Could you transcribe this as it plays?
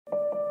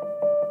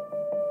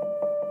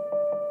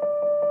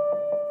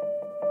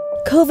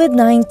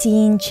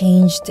COVID-19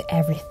 changed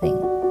everything,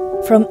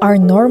 from our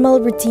normal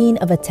routine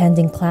of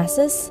attending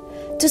classes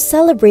to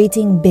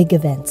celebrating big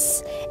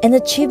events and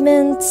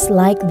achievements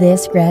like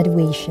this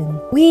graduation.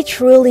 We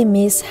truly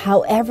miss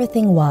how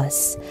everything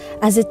was,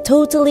 as it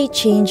totally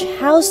changed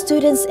how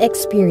students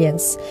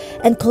experience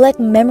and collect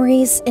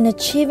memories in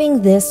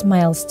achieving this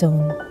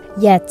milestone.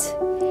 Yet,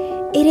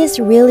 it is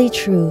really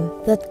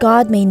true that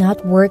God may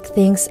not work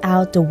things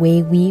out the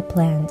way we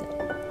planned.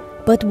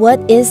 But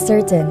what is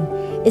certain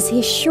is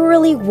He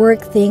surely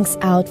worked things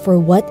out for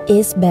what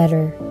is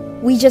better.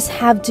 We just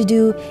have to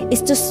do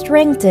is to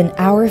strengthen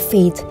our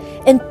faith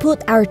and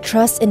put our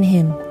trust in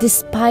Him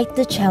despite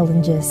the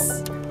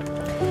challenges.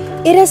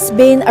 It has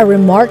been a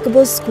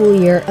remarkable school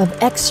year of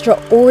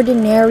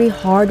extraordinary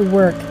hard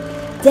work,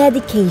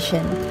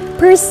 dedication,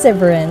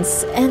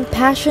 perseverance, and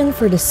passion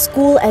for the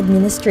school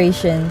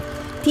administration,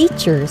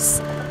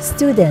 teachers,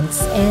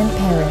 students, and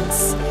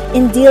parents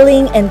in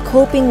dealing and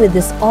coping with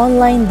this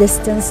online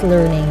distance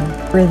learning.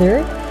 Further,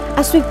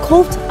 as we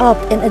coped up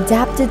and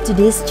adapted to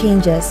these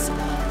changes,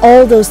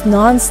 all those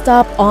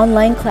non-stop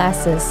online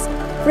classes,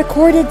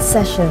 recorded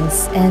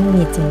sessions, and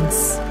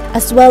meetings,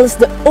 as well as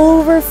the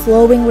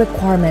overflowing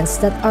requirements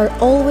that are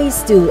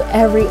always due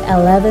every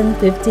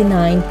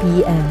 11:59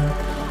 p.m.,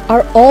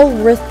 are all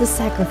worth the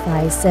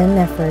sacrifice and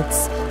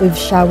efforts we've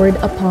showered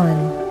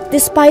upon.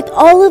 Despite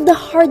all of the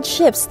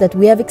hardships that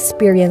we have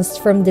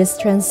experienced from this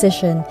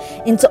transition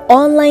into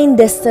online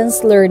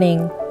distance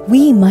learning,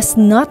 we must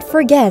not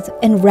forget,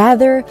 and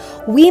rather,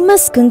 we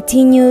must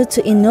continue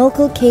to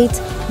inculcate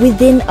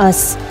within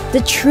us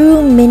the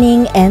true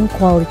meaning and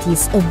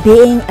qualities of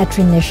being a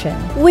Trinitian,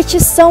 which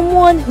is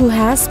someone who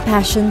has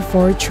passion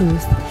for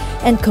truth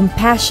and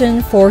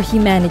compassion for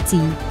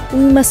humanity.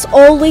 We must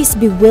always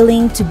be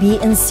willing to be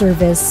in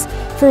service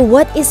for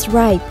what is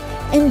right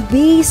and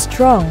be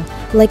strong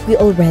like we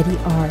already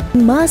are.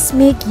 We must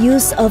make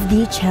use of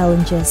the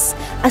challenges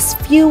as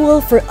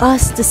fuel for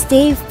us to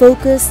stay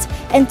focused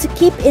and to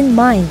keep in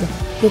mind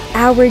that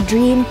our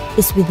dream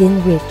is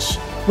within reach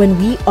when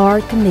we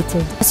are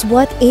committed. As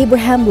what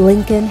Abraham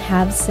Lincoln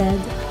have said,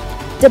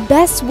 the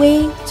best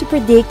way to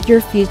predict your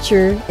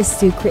future is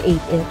to create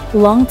it.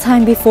 Long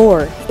time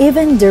before,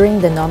 even during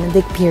the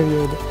nomadic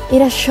period, it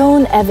has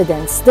shown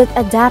evidence that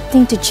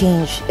adapting to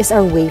change is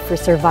our way for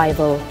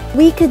survival.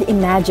 We could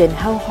imagine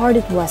how hard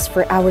it was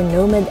for our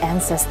nomad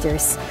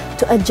ancestors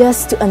to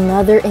adjust to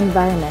another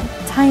environment,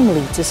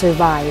 timely to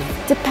survive.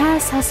 The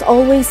past has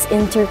always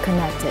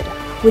interconnected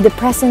with the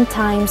present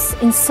times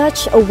in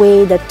such a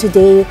way that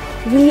today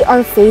we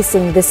are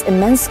facing this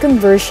immense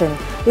conversion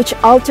which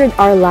altered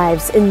our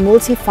lives in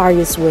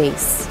multifarious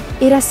ways.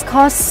 It has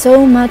caused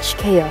so much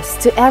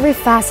chaos to every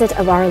facet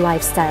of our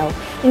lifestyle,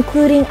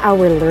 including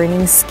our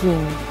learning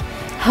scheme.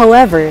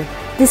 However,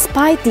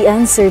 despite the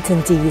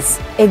uncertainties,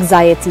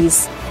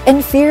 anxieties,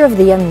 and fear of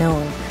the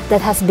unknown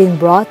that has been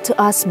brought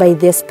to us by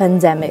this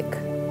pandemic,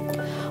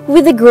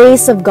 with the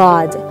grace of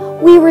God,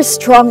 we were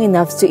strong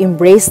enough to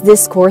embrace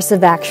this course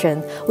of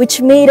action,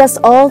 which made us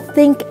all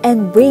think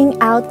and bring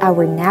out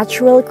our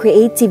natural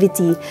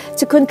creativity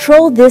to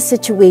control this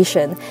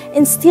situation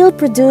and still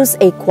produce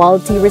a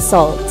quality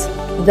result.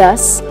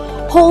 Thus,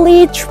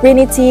 Holy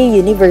Trinity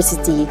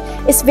University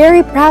is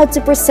very proud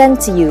to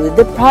present to you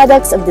the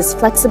products of this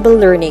flexible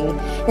learning,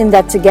 and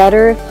that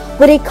together,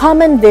 with a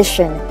common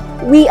vision,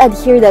 we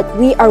adhere that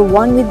we are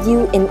one with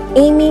you in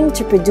aiming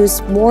to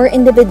produce more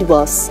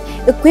individuals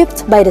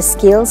equipped by the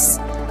skills,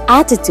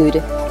 attitude,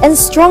 and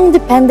strong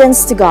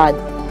dependence to God.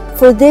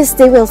 For this,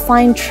 they will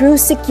find true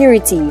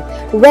security,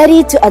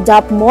 ready to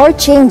adopt more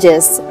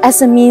changes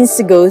as a means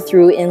to go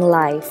through in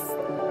life.